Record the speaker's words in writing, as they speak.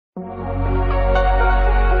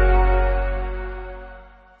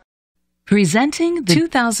Presenting the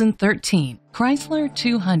 2013 Chrysler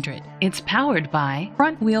 200. It's powered by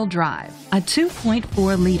front-wheel drive, a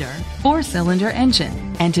 2.4-liter four-cylinder engine,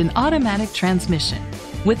 and an automatic transmission.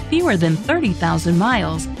 With fewer than 30,000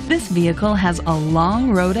 miles, this vehicle has a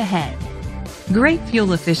long road ahead. Great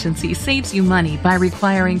fuel efficiency saves you money by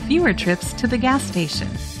requiring fewer trips to the gas station.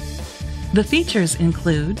 The features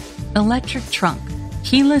include electric trunk,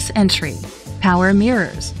 keyless entry, power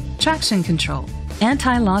mirrors, traction control,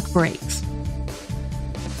 anti-lock brakes.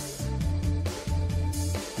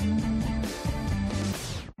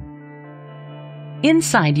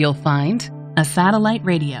 Inside you'll find a satellite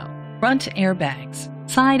radio, front airbags,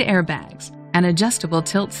 side airbags, an adjustable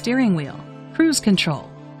tilt steering wheel, cruise control,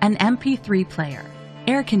 an MP3 player,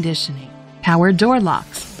 air conditioning, power door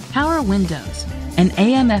locks, power windows, an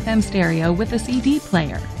AM/FM stereo with a CD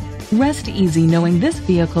player. Rest easy knowing this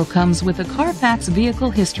vehicle comes with a Carfax Vehicle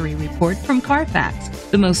History Report from Carfax,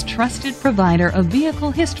 the most trusted provider of vehicle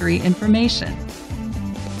history information.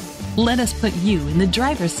 Let us put you in the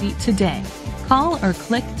driver's seat today. Call or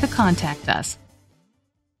click to contact us.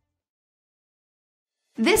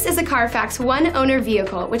 This is a Carfax one-owner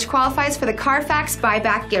vehicle which qualifies for the Carfax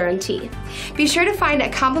Buyback Guarantee. Be sure to find a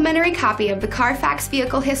complimentary copy of the Carfax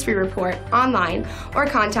Vehicle History Report online or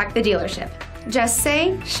contact the dealership. Just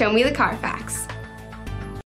say, "Show me the Carfax."